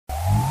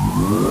Hello,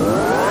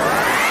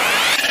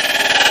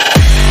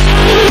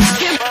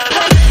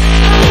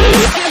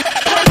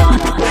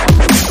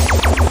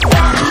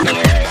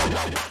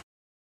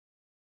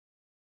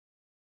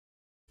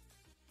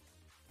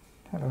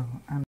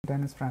 I'm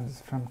Dennis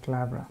Francis from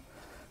Collabora.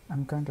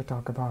 I'm going to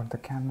talk about the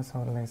canvas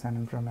overlays and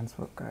improvements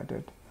work I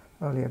did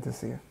earlier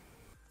this year.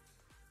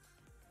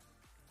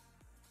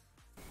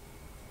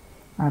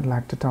 I'd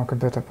like to talk a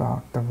bit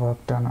about the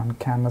work done on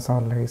canvas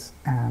overlays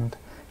and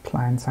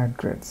client-side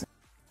grids.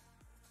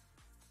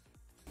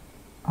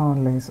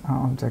 Overlays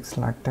are objects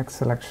like text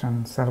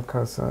selection, cell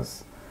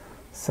cursors,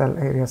 cell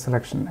area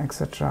selection,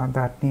 etc.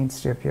 that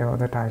needs to appear over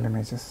the tile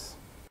images.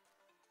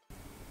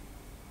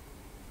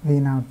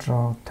 We now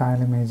draw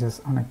tile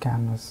images on a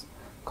canvas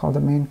called the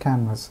main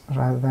canvas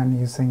rather than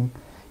using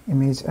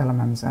image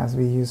elements as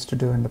we used to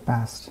do in the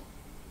past.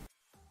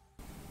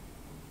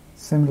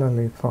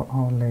 Similarly, for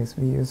overlays,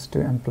 we used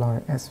to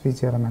employ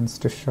SVG elements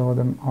to show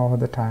them over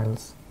the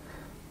tiles.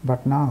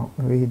 But now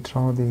we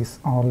draw these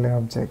overlay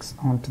objects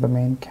onto the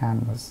main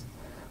canvas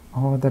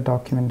over the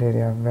document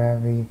area where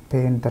we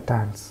paint the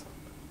tiles.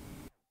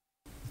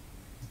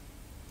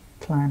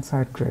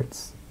 Client-side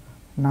grids.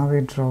 Now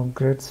we draw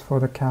grids for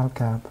the calc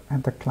app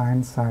at the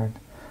client side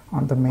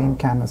on the main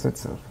canvas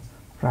itself,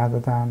 rather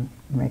than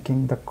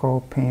making the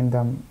core paint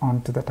them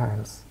onto the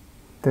tiles.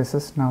 This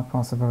is now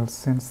possible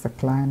since the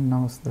client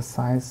knows the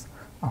size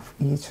of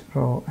each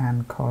row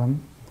and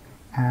column,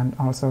 and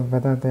also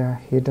whether they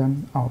are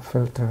hidden or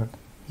filtered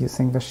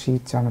using the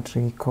Sheet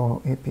Geometry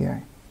Core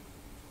API.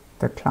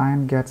 The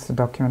client gets the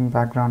document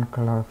background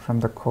color from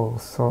the core,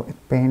 so it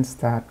paints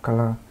that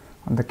color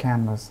on the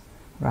canvas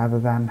rather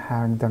than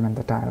having them in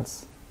the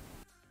tiles.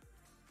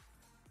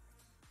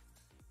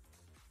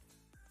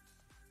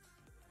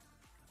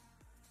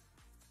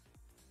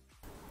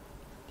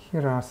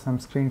 Here are some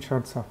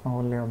screenshots of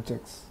overlay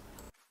objects.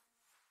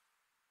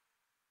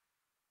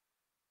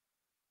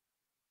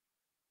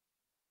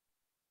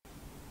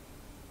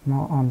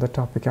 More on the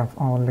topic of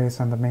overlays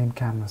on the main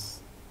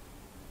canvas.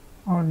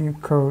 All new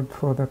code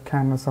for the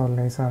canvas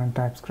overlays are in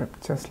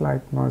TypeScript, just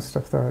like most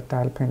of the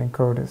tile painting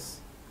code is.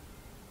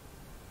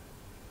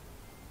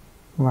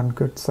 One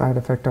good side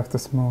effect of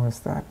this move is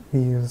that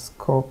we use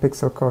core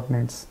pixel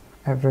coordinates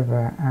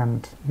everywhere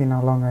and we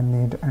no longer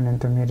need an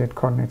intermediate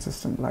coordinate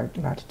system like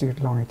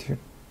latitude, longitude.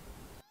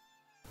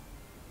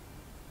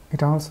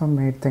 It also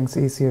made things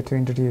easier to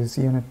introduce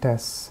unit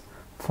tests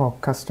for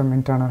custom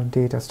internal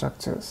data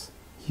structures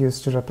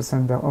used to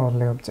represent the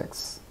overlay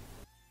objects.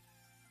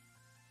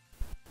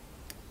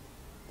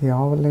 The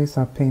overlays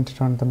are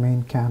painted on the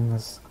main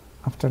canvas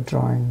after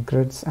drawing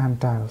grids and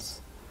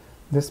tiles.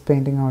 This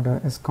painting order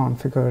is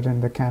configured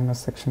in the canvas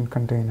section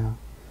container,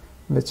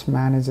 which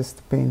manages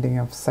the painting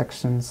of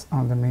sections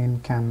on the main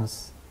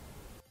canvas.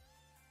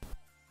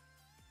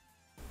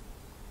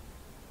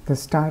 The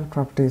style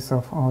properties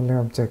of overlay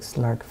objects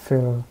like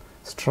fill,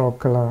 stroke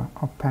color,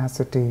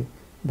 opacity,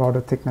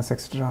 border thickness,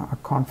 etc. are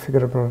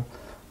configurable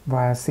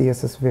via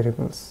CSS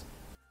variables.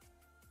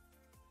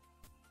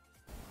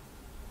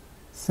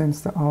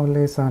 Since the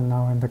overlays are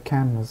now in the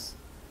canvas,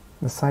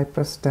 the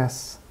Cypress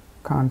tests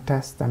can't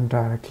test them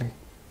directly.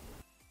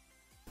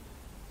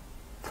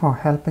 For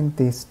helping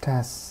these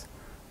tests,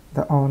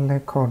 the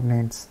overlay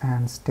coordinates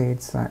and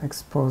states are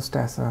exposed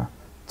as a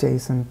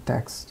JSON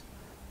text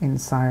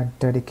inside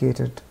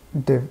dedicated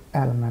div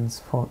elements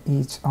for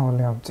each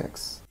overlay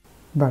objects.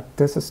 But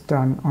this is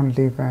done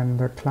only when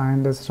the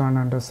client is run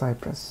under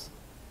Cypress.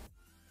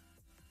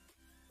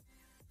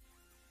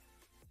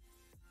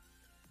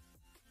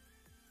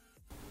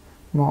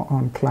 More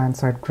on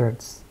client-side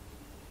grids.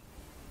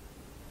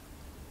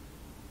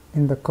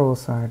 In the core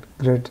side,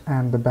 grid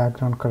and the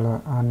background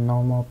color are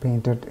no more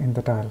painted in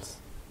the tiles.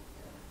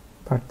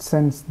 But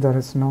since there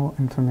is no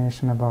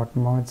information about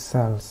merged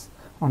cells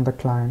on the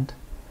client,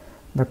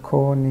 the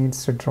core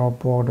needs to draw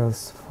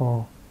borders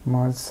for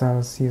merged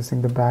cells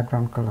using the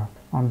background color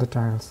on the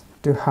tiles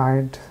to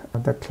hide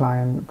the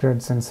client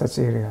grids in such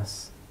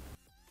areas.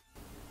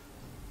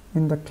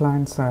 In the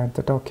client side,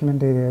 the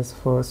document area is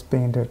first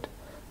painted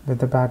with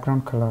the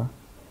background color.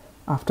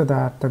 After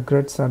that, the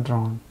grids are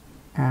drawn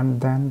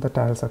and then the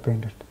tiles are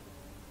painted.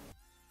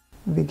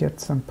 We get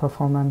some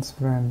performance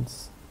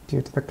wins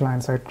due to the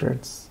client-side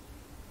grids.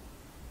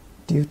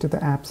 Due to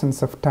the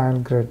absence of tile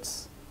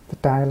grids, the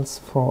tiles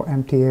for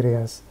empty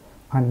areas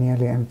are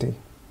nearly empty.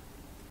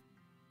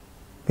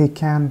 We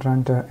can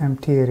render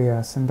empty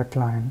areas in the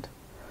client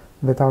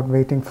without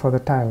waiting for the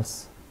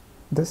tiles.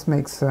 This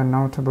makes a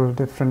notable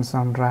difference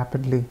on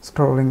rapidly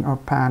scrolling or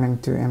panning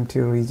to empty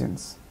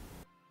regions.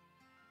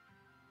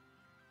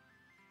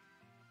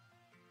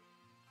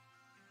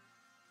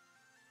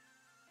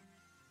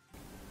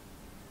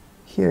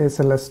 Here is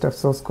a list of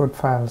source code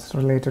files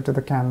related to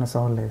the canvas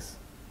overlays.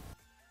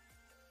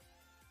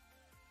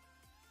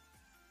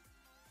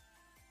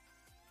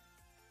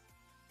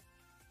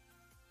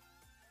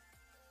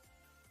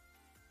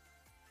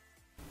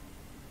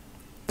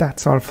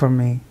 That's all for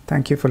me.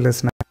 Thank you for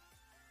listening.